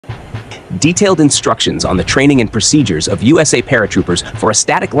Detailed instructions on the training and procedures of USA paratroopers for a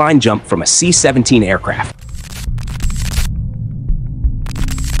static line jump from a C-17 aircraft.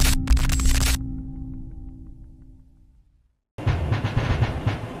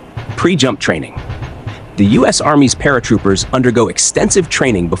 Pre-jump training. The U.S. Army's paratroopers undergo extensive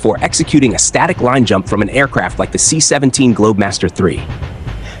training before executing a static line jump from an aircraft like the C-17 Globemaster III.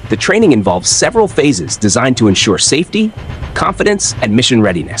 The training involves several phases designed to ensure safety, confidence, and mission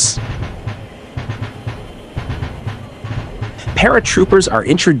readiness. Paratroopers are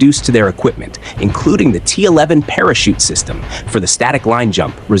introduced to their equipment, including the T-11 parachute system for the static line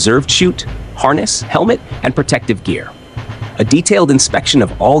jump, reserved chute, harness, helmet, and protective gear. A detailed inspection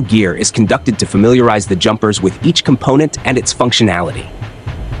of all gear is conducted to familiarize the jumpers with each component and its functionality.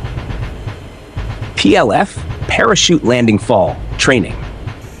 PLF, Parachute Landing Fall, Training.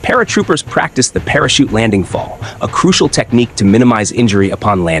 Paratroopers practice the parachute landing fall, a crucial technique to minimize injury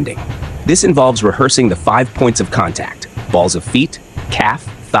upon landing. This involves rehearsing the 5 points of contact: balls of feet, calf,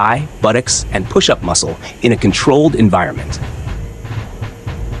 thigh, buttocks, and push-up muscle in a controlled environment.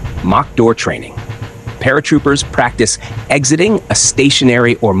 Mock door training. Paratroopers practice exiting a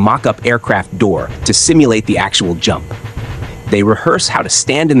stationary or mock-up aircraft door to simulate the actual jump. They rehearse how to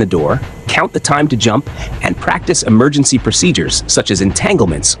stand in the door, count the time to jump, and practice emergency procedures such as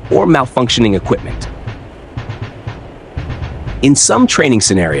entanglements or malfunctioning equipment. In some training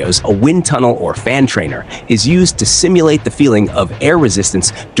scenarios, a wind tunnel or fan trainer is used to simulate the feeling of air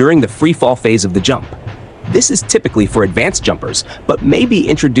resistance during the free-fall phase of the jump. This is typically for advanced jumpers, but may be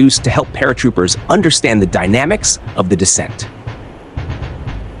introduced to help paratroopers understand the dynamics of the descent.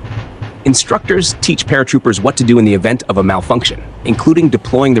 Instructors teach paratroopers what to do in the event of a malfunction, including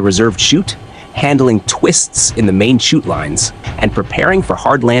deploying the reserved chute, handling twists in the main chute lines, and preparing for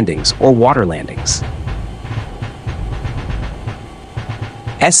hard landings or water landings.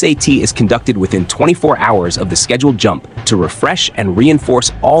 SAT is conducted within 24 hours of the scheduled jump to refresh and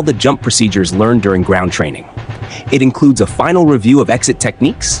reinforce all the jump procedures learned during ground training. It includes a final review of exit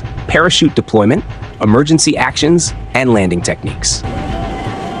techniques, parachute deployment, emergency actions, and landing techniques.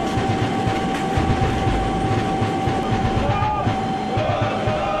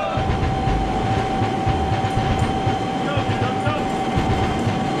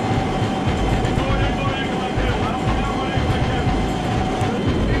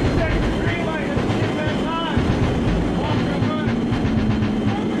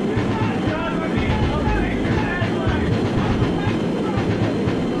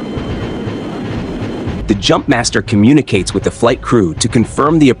 The jump master communicates with the flight crew to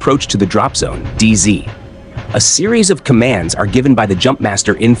confirm the approach to the drop zone, DZ. A series of commands are given by the jump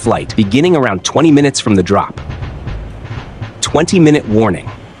master in flight, beginning around 20 minutes from the drop. 20-minute warning.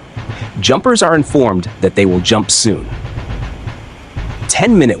 Jumpers are informed that they will jump soon.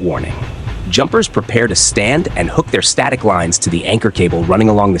 10-minute warning. Jumpers prepare to stand and hook their static lines to the anchor cable running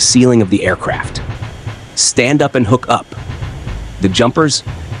along the ceiling of the aircraft. Stand up and hook up. The jumpers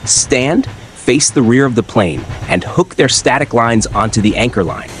stand, face the rear of the plane, and hook their static lines onto the anchor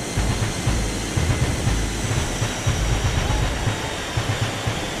line.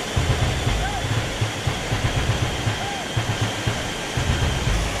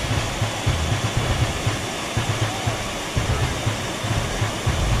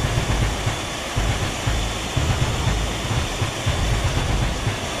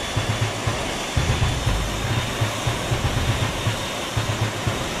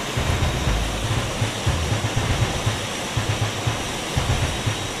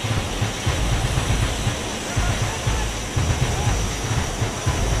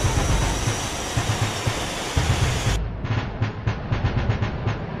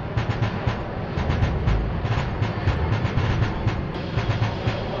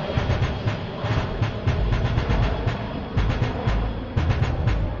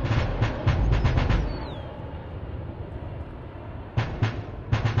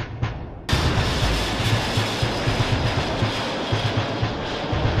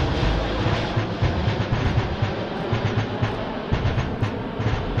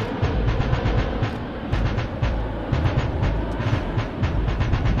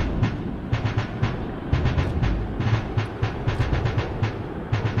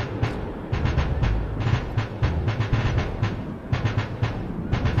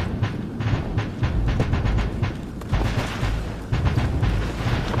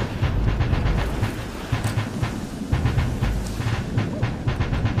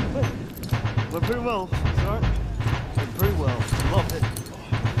 Went pretty well, sorry. Went pretty well. Loved it.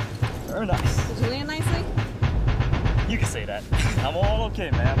 Very nice. Did you land nicely? You can say that. I'm all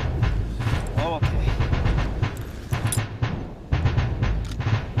okay, man. All okay.